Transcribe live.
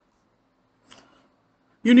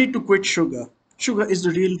You need to quit sugar. Sugar is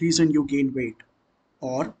the real reason you gain weight.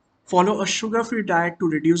 Or follow a sugar free diet to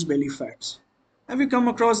reduce belly fats. Have you come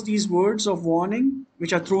across these words of warning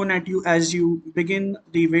which are thrown at you as you begin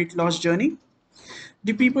the weight loss journey?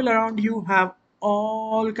 The people around you have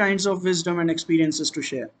all kinds of wisdom and experiences to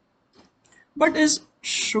share. But is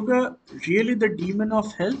sugar really the demon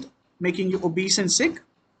of health, making you obese and sick?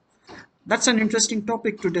 That's an interesting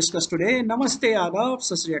topic to discuss today. Namaste, Adab,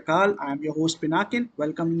 Sat Sri Akal. I am your host Pinakin,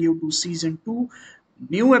 welcoming you to season 2,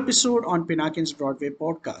 new episode on Pinakin's Broadway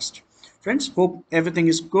podcast. Friends, hope everything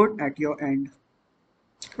is good at your end.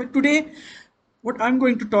 But today, what I'm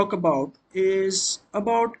going to talk about is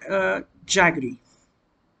about Jaggery.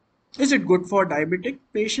 Is it good for diabetic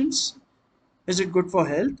patients? Is it good for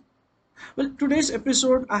health? Well, today's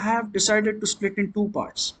episode I have decided to split in two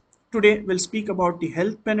parts. Today we'll speak about the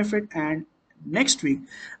health benefit, and next week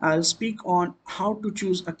I'll speak on how to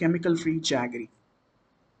choose a chemical free jaggery.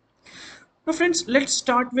 Now, friends, let's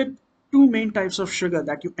start with two main types of sugar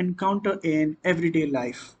that you encounter in everyday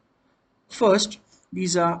life. First,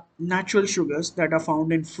 these are natural sugars that are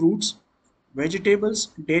found in fruits,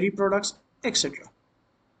 vegetables, dairy products, etc.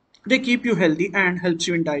 They keep you healthy and helps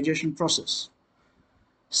you in digestion process.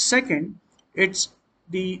 Second, it's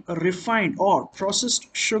the refined or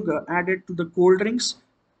processed sugar added to the cold drinks,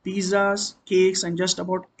 pizzas, cakes, and just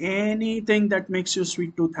about anything that makes your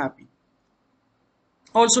sweet tooth happy.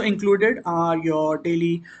 Also included are your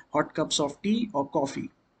daily hot cups of tea or coffee.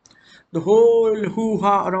 The whole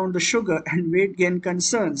hoo-ha around the sugar and weight gain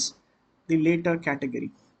concerns, the later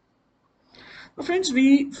category. Friends,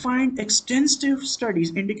 we find extensive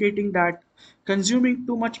studies indicating that consuming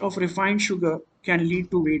too much of refined sugar can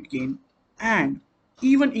lead to weight gain and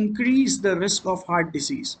even increase the risk of heart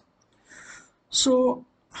disease. So,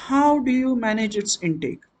 how do you manage its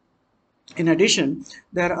intake? In addition,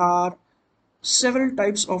 there are several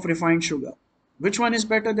types of refined sugar. Which one is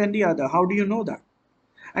better than the other? How do you know that?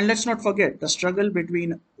 And let's not forget the struggle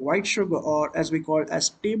between white sugar, or as we call it as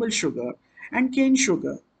table sugar, and cane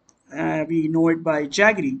sugar. We know it by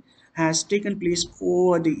Jaggery, has taken place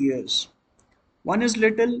over the years. One is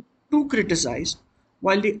little too criticized,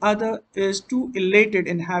 while the other is too elated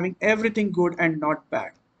in having everything good and not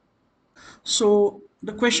bad. So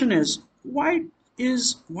the question is white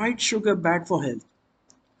sugar bad for health?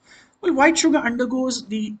 Well, white sugar undergoes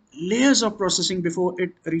the layers of processing before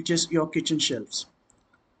it reaches your kitchen shelves.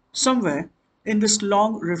 Somewhere in this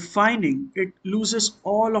long refining, it loses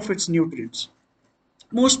all of its nutrients.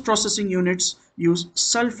 Most processing units use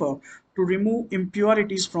sulfur to remove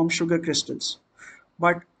impurities from sugar crystals.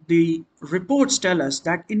 But the reports tell us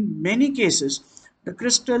that in many cases, the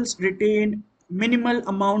crystals retain minimal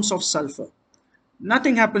amounts of sulfur.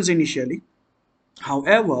 Nothing happens initially.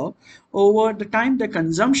 However, over the time, the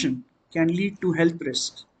consumption can lead to health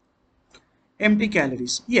risks. Empty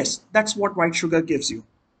calories. Yes, that's what white sugar gives you.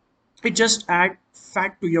 It just adds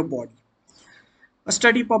fat to your body. A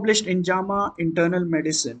study published in JAMA Internal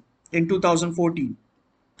Medicine in 2014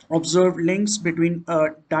 observed links between a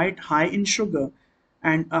diet high in sugar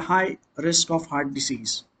and a high risk of heart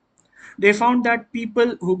disease. They found that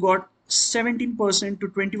people who got 17% to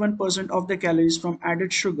 21% of their calories from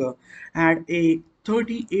added sugar had a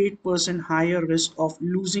 38% higher risk of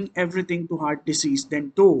losing everything to heart disease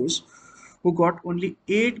than those who got only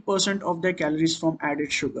 8% of their calories from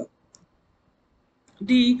added sugar.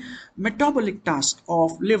 The metabolic task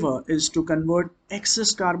of liver is to convert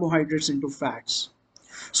excess carbohydrates into fats.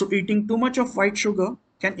 So eating too much of white sugar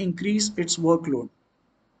can increase its workload.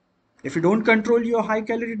 If you don't control your high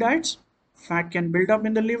calorie diets, fat can build up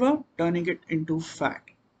in the liver, turning it into fat.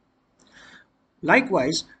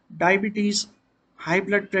 Likewise, diabetes, high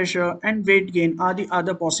blood pressure, and weight gain are the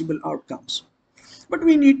other possible outcomes. But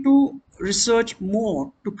we need to research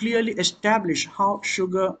more to clearly establish how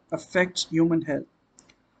sugar affects human health.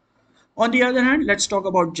 On the other hand, let's talk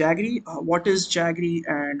about jaggery. What is jaggery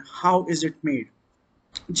and how is it made?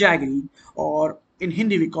 Jaggery, or in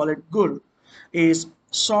Hindi we call it gur, is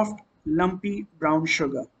soft, lumpy brown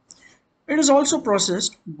sugar. It is also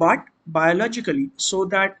processed, but biologically, so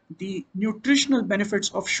that the nutritional benefits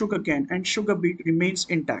of sugarcane and sugar beet remains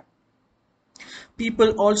intact.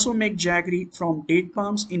 People also make jaggery from date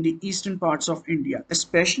palms in the eastern parts of India,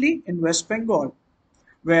 especially in West Bengal,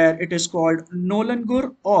 where it is called Nolan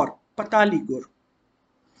gur or Patali gur.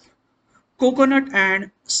 Coconut and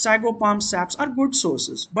sago palm saps are good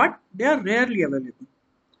sources, but they are rarely available.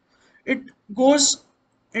 It goes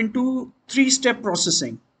into three-step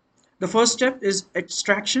processing. The first step is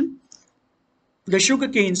extraction. The sugar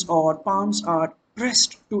canes or palms are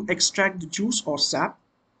pressed to extract the juice or sap.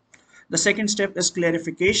 The second step is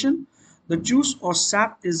clarification. The juice or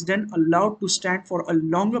sap is then allowed to stand for a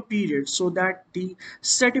longer period so that the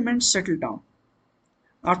sediments settle down,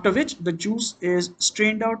 after which the juice is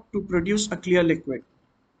strained out to produce a clear liquid.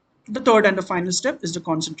 The third and the final step is the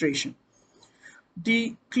concentration.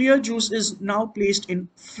 The clear juice is now placed in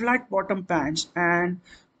flat bottom pans and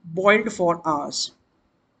boiled for hours.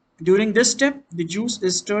 During this step, the juice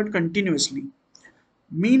is stirred continuously.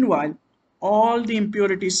 Meanwhile, all the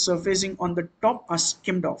impurities surfacing on the top are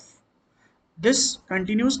skimmed off. This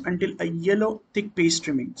continues until a yellow thick paste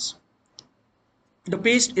remains. The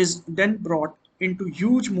paste is then brought into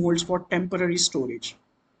huge molds for temporary storage.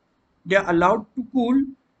 They are allowed to cool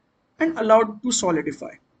and allowed to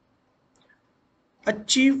solidify,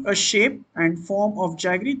 achieve a shape and form of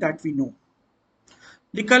jaggery that we know.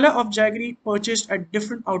 The color of jaggery purchased at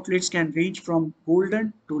different outlets can range from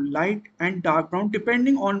golden to light and dark brown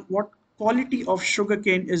depending on what quality of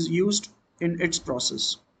sugarcane is used in its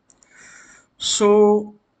process.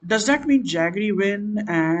 So, does that mean jaggery win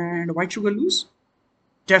and white sugar lose?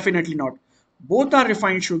 Definitely not. Both are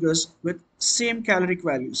refined sugars with same caloric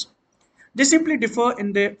values. They simply differ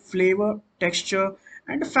in their flavor, texture,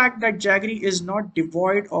 and the fact that jaggery is not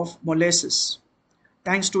devoid of molasses,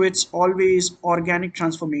 thanks to its always organic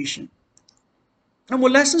transformation. Now,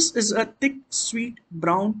 molasses is a thick, sweet,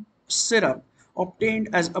 brown syrup obtained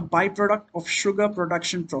as a byproduct of sugar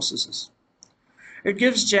production processes. It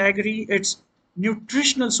gives jaggery its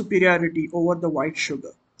nutritional superiority over the white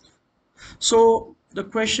sugar. So, the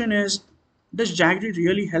question is, does jaggery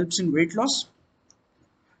really helps in weight loss?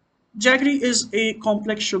 Jaggery is a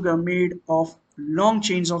complex sugar made of long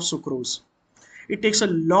chains of sucrose. It takes a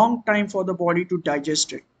long time for the body to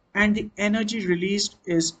digest it, and the energy released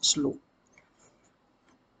is slow.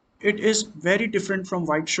 It is very different from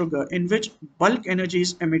white sugar, in which bulk energy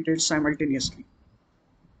is emitted simultaneously.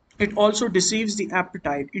 It also deceives the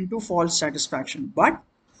appetite into false satisfaction, but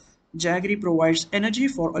jaggery provides energy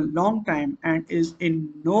for a long time and is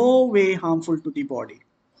in no way harmful to the body.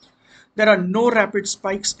 There are no rapid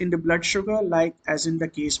spikes in the blood sugar like as in the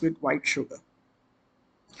case with white sugar.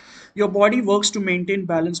 Your body works to maintain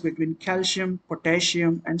balance between calcium,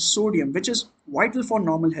 potassium, and sodium, which is vital for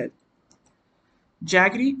normal health.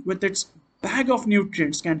 Jaggery, with its bag of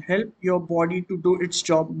nutrients, can help your body to do its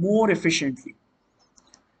job more efficiently.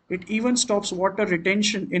 It even stops water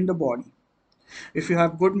retention in the body. If you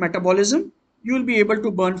have good metabolism, you will be able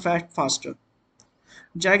to burn fat faster.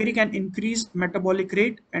 Jaggery can increase metabolic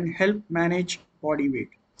rate and help manage body weight.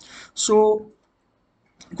 So,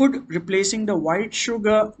 could replacing the white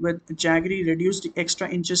sugar with jaggery reduce the extra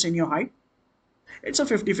inches in your height? It's a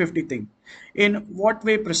 50-50 thing. In what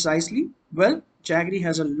way precisely? Well, jaggery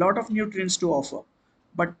has a lot of nutrients to offer,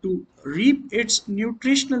 but to reap its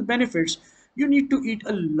nutritional benefits, you need to eat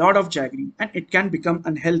a lot of jaggery and it can become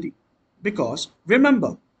unhealthy. Because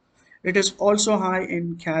remember, it is also high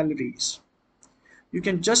in calories. You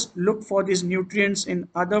can just look for these nutrients in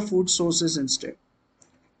other food sources instead.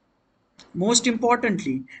 Most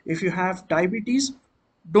importantly, if you have diabetes,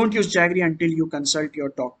 don't use jaggery until you consult your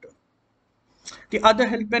doctor. The other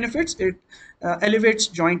health benefits, it elevates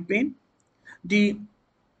joint pain. The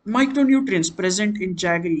micronutrients present in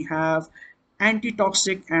jaggery have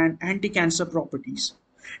antitoxic and anti-cancer properties.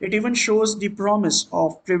 It even shows the promise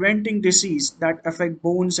of preventing disease that affect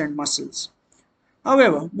bones and muscles.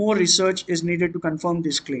 However, more research is needed to confirm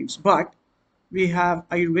these claims. But we have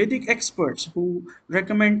Ayurvedic experts who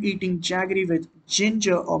recommend eating jaggery with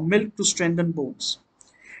ginger or milk to strengthen bones.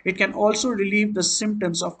 It can also relieve the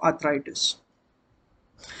symptoms of arthritis,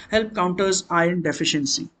 help counters iron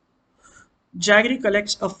deficiency. Jaggery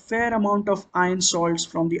collects a fair amount of iron salts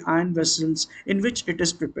from the iron vessels in which it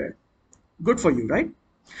is prepared. Good for you, right?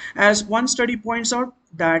 As one study points out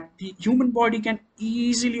that the human body can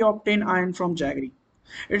easily obtain iron from jaggery.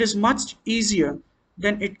 It is much easier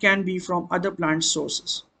than it can be from other plant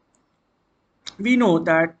sources. We know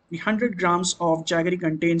that the 100 grams of jaggery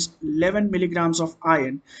contains 11 milligrams of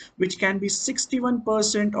iron, which can be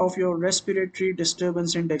 61% of your respiratory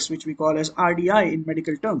disturbance index, which we call as RDI in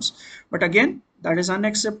medical terms. But again, that is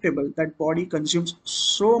unacceptable that body consumes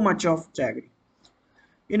so much of jaggery.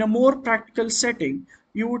 In a more practical setting,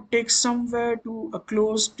 you would take somewhere to a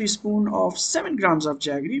close teaspoon of 7 grams of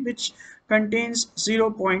jaggery, which contains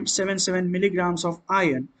 0.77 milligrams of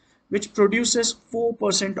iron, which produces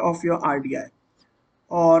 4% of your RDI,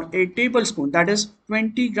 or a tablespoon, that is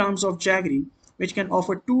 20 grams of jaggery, which can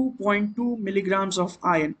offer 2.2 milligrams of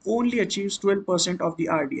iron, only achieves 12% of the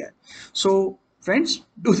RDI. So, friends,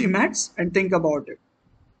 do the maths and think about it.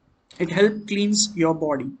 It helps cleanse your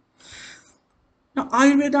body. Now,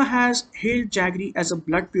 Ayurveda has hailed jaggery as a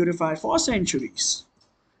blood purifier for centuries.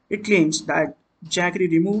 It claims that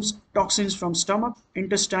jaggery removes toxins from stomach,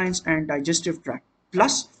 intestines, and digestive tract.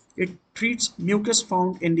 Plus, it treats mucus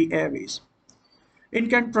found in the airways. It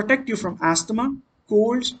can protect you from asthma,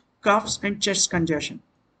 colds, coughs, and chest congestion.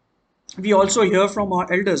 We also hear from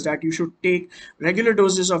our elders that you should take regular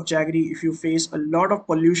doses of jaggery if you face a lot of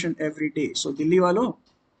pollution every day. So, Delhi walo,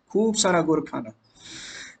 खूब सारा गुड़ खाना.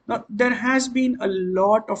 Now, there has been a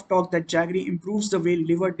lot of talk that jaggery improves the way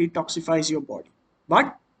liver detoxifies your body.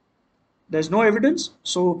 But there's no evidence,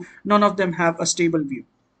 so none of them have a stable view.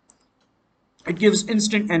 It gives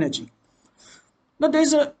instant energy. Now,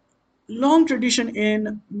 there's a long tradition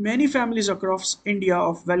in many families across India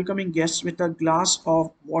of welcoming guests with a glass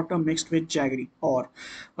of water mixed with jaggery. Or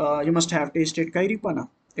you must have tasted kairi pana.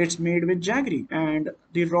 It's made with jaggery and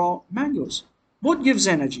the raw mangoes. Both gives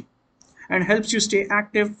energy and helps you stay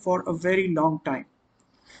active for a very long time.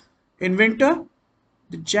 In winter,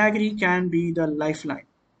 the jaggery can be the lifeline.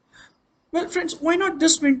 Well, friends, why not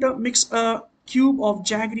this winter mix a cube of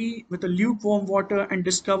jaggery with a lukewarm water and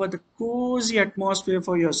discover the cozy atmosphere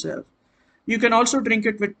for yourself? You can also drink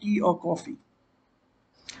it with tea or coffee.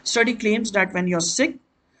 Study claims that when you're sick,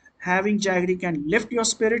 having jaggery can lift your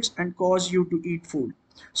spirits and cause you to eat food.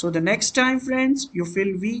 So the next time, friends, you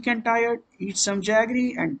feel weak and tired, eat some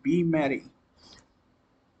jaggery and be merry.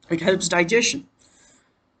 It helps digestion.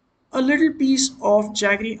 A little piece of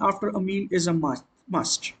jaggery after a meal is a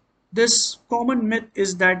must. This common myth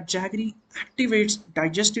is that jaggery activates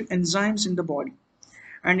digestive enzymes in the body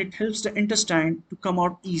and it helps the intestine to come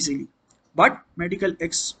out easily. But medical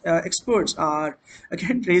experts are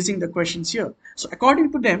again raising the questions here. So,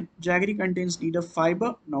 according to them, jaggery contains neither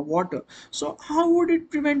fiber nor water. So, how would it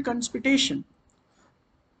prevent constipation?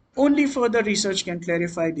 Only further research can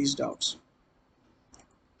clarify these doubts.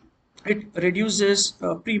 It reduces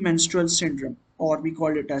premenstrual syndrome, or we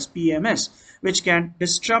call it as PMS, which can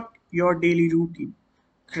disrupt your daily routine.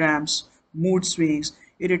 Cramps, mood swings,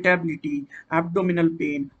 irritability, abdominal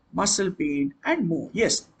pain, muscle pain, and more.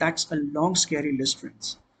 Yes, that's a long, scary list,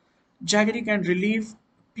 friends. Jaggery can relieve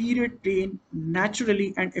period pain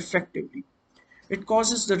naturally and effectively. It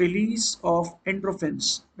causes the release of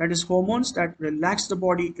endorphins, that is, hormones that relax the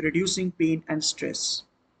body, reducing pain and stress.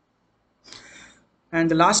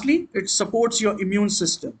 And lastly, it supports your immune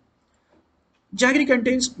system. Jaggery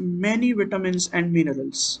contains many vitamins and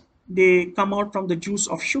minerals. They come out from the juice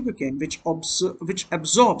of sugarcane, which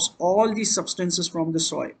absorbs all these substances from the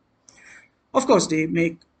soil. Of course, they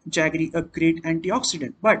make jaggery a great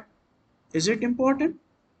antioxidant, but is it important?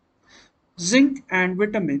 Zinc and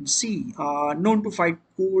vitamin C are known to fight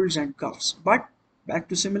colds and coughs, but back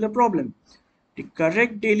to similar problem. The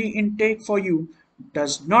correct daily intake for you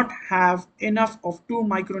does not have enough of two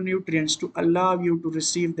micronutrients to allow you to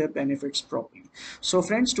receive their benefits properly. So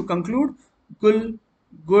friends, to conclude, gul,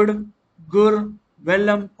 good, gur,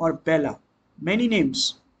 vellam or bella. Many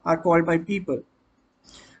names are called by people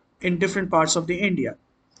in different parts of the India.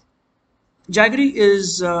 Jaggery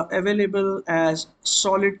is available as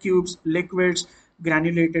solid cubes, liquids,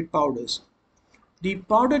 granulated powders. The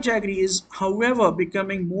powder jaggery is, however,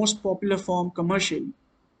 becoming most popular form commercially.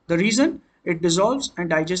 The reason? It dissolves and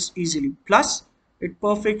digests easily. Plus, it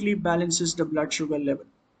perfectly balances the blood sugar level.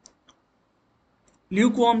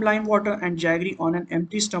 Lukewarm lime water and jaggery on an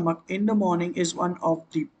empty stomach in the morning is one of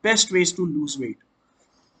the best ways to lose weight.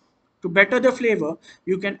 To better the flavor,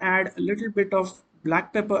 you can add a little bit of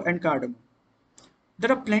black pepper and cardamom.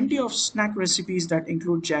 There are plenty of snack recipes that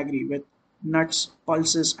include jaggery with nuts,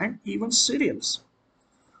 pulses, and even cereals.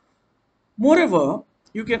 Moreover,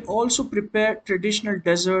 you can also prepare traditional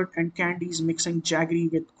dessert and candies mixing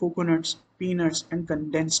jaggery with coconuts, peanuts, and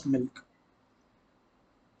condensed milk.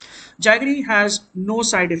 Jaggery has no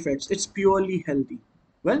side effects, it's purely healthy.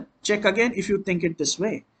 Well, check again if you think it this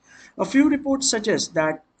way. A few reports suggest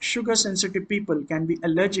that sugar sensitive people can be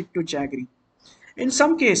allergic to jaggery. In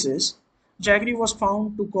some cases, jaggery was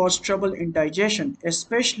found to cause trouble in digestion,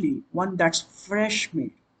 especially one that's fresh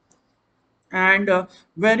made, and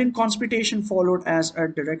wherein constipation followed as a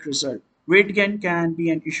direct result. Weight gain can be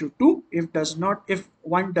an issue too if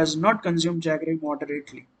one does not consume jaggery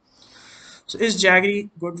moderately. So is jaggery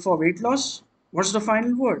good for weight loss? What's the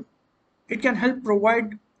final word? It can help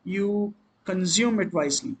provide you consume it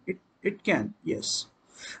wisely. It can, yes.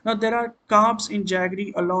 Now there are carbs in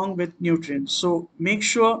jaggery along with nutrients, so make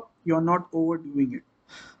sure you're not overdoing it.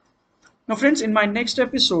 Now, friends, in my next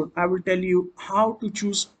episode, I will tell you how to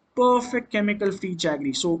choose perfect chemical free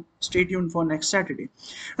jaggery. So, stay tuned for next Saturday.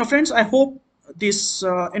 Now, friends, I hope this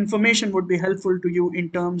information would be helpful to you in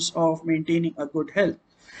terms of maintaining a good health.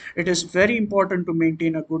 It is very important to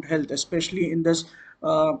maintain a good health, especially in this,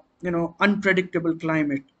 unpredictable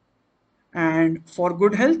climate. And for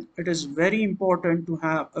good health, it is very important to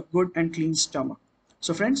have a good and clean stomach.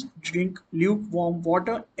 So, friends, drink lukewarm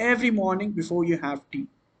water every morning before you have tea.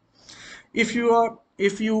 If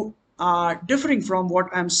you are differing from what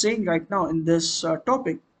I'm saying right now in this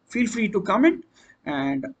topic, feel free to comment,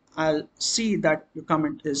 and I'll see that your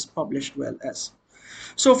comment is published well as.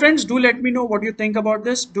 So, friends, do let me know what you think about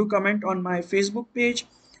this. Do comment on my Facebook page.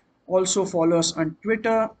 Also, follow us on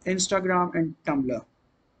Twitter, Instagram, and Tumblr.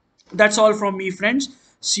 That's all from me, friends.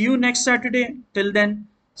 See you next Saturday. Till then,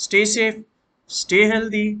 stay safe, stay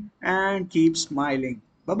healthy, and keep smiling.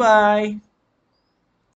 Bye bye.